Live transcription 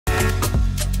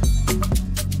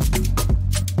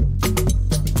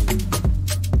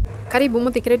Karibu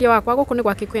muthikiriria wakwa guku ni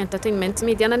gwa Kikuyu Entertainment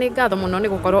Media na ni ngatho muno ni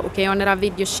gukorwo ukionera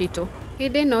video citu.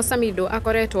 Hindi no Samidoh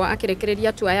akoretwo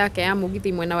akirekereria tour yake ya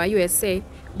mugithi mwena wa USA.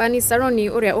 Bernice Saroni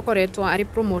uria ukoretwo ari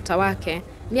promoter wake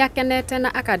ni akenete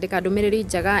na akandika ndumiriri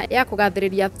njega ya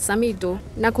kugathiriria Samidoh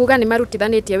na kuga ni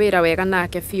marutithanitie wira wega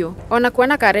nake biu. Ona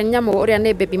kuona Karen Nyamu uria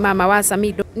ni baby mama wa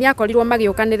Samidoh ni akorirwo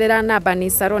magiukanirira na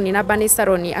Bernice Saroni na Bernice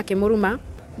Saroni akimuruma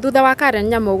thutha wa Karen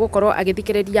Nyamu gukorwo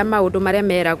agithikiriria maundu maria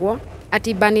meragwo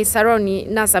ati Bernice Saroni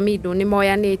na Samidoh ni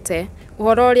moyanite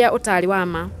uhoro uria utari wa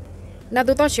ma. Na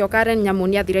thutha ucio Karen Nyamu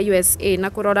ni athire USA na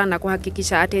kurora na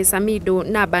kuhakikisha ati Samidoh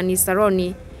na Bernice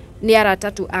Saroni ni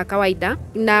aratatu a kawaida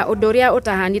na undu uria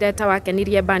utahanire ta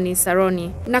wakenirie Bernice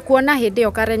Saroni. Na kuona hindi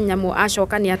yo Karen Nyamu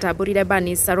acoka ni atamburire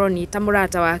Bernice Saroni ta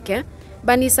murata wake,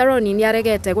 Bernice Saroni ni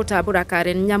aregete gutambura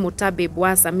Karen Nyamu ta babe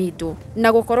wa Samidoh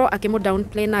na gukorwo akimu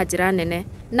downplay na njira nene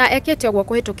na ekete ogwo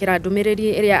kuhitukira ndumiriri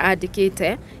iria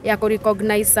andikite ya ku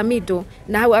recognize Samidoh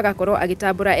na hau agakorwo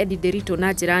agitambura Njîra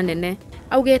na njira nene.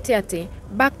 Augete ati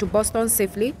back to Boston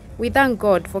safely, we thank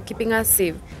God for keeping us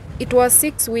safe. It was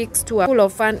 6 weeks tour full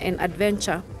of fun and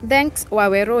adventure. Thanks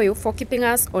Waweroyo for keeping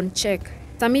us on check.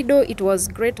 Samidoh, it was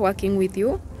great working with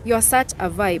you. You're such a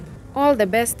vibe. All the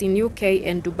best in UK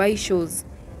and Dubai shows.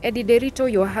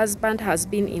 Njîra, your husband has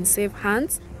been in safe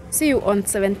hands. See you on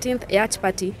 17th yacht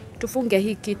party. Tufunge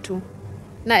hii kitu.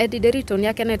 Na Njîra ni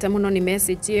akenete muno ni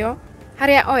message iyo.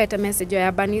 Haria oete message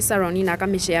ya Bernice Saroni na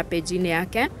akamishare page-ini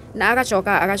yake na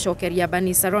agacoka agacokeria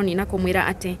Bernice Saroni na kumwira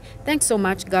ati thanks so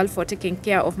much girl for taking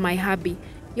care of my hubby.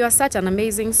 You are such an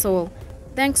amazing soul.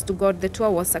 Thanks to God the tour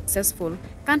was successful.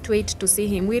 Can't wait to see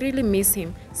him. We really miss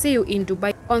him. See you in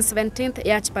Dubai on 17th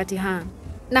yacht party ha.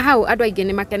 Na hau andu aingi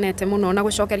ni makenete muno na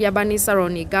gucokeria Bernice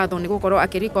Saroni ngatho ni gukorwo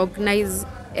akirecognize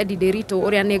Njîra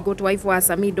uria ni good wife wa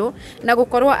Samidoh na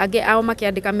gukorwo angi ao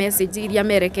makiandika message iria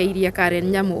merekeirie Karen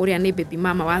Nyamu uria ni baby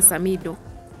mama wa Samidoh.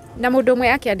 Na mundu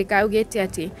mwe akiandika augite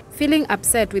ati feeling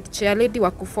upset with Chairlady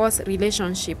wa kuforce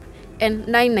relationship and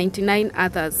 999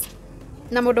 others.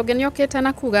 Na mundu ngi niokite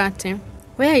na kuga ati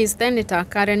where is Senator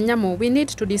Karen Nyamu, we need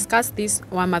to discuss this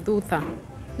wa mathutha.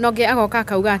 Noge agoka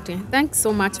akauga ati thanks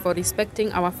so much for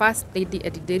respecting our first lady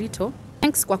Njîra.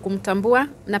 Thanks kwa kumtambua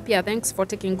na pia thanks for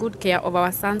taking good care of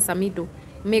our son Samidoh.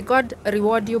 May God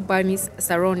reward you Bernice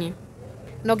Saroni.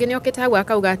 Noge niokite hau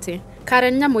akauga ati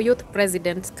Karen Nyamu youth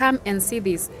president, come and see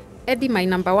this. Eddie, my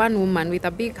number one woman with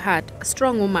a big heart, a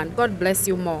strong woman. God bless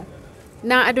you more.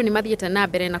 Na andu ni mathiete na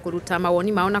mbere na kuruta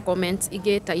mawoni mao na comments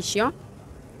ige ta icio.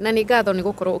 Na ni ngatho ni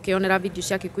gukorwo ukionera video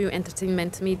cia Kikuyu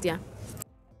Entertainment Media.